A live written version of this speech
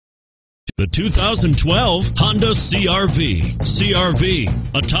The 2012 Honda CR-V. CR-V,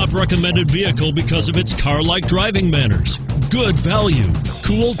 a top recommended vehicle because of its car-like driving manners, good value,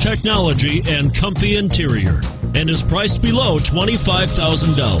 cool technology, and comfy interior, and is priced below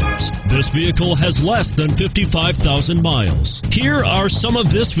 $25,000. This vehicle has less than 55,000 miles. Here are some of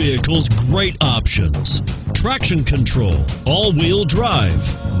this vehicle's great options: traction control, all-wheel drive,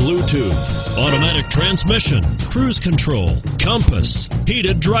 Bluetooth, automatic transmission, cruise control, compass,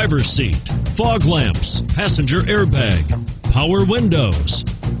 heated driver's seat, fog lamps, passenger airbag, power windows.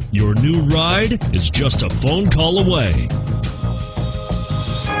 Your new ride is just a phone call away.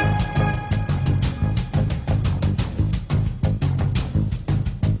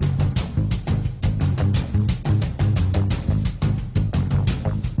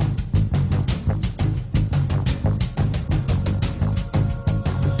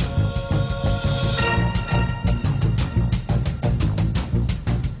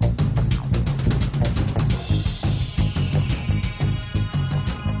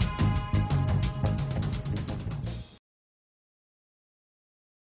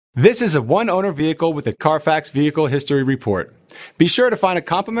 This is a one-owner vehicle with a Carfax Vehicle History Report. Be sure to find a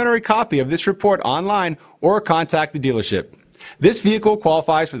complimentary copy of this report online or contact the dealership. This vehicle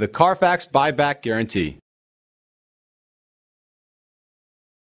qualifies for the Carfax Buyback Guarantee.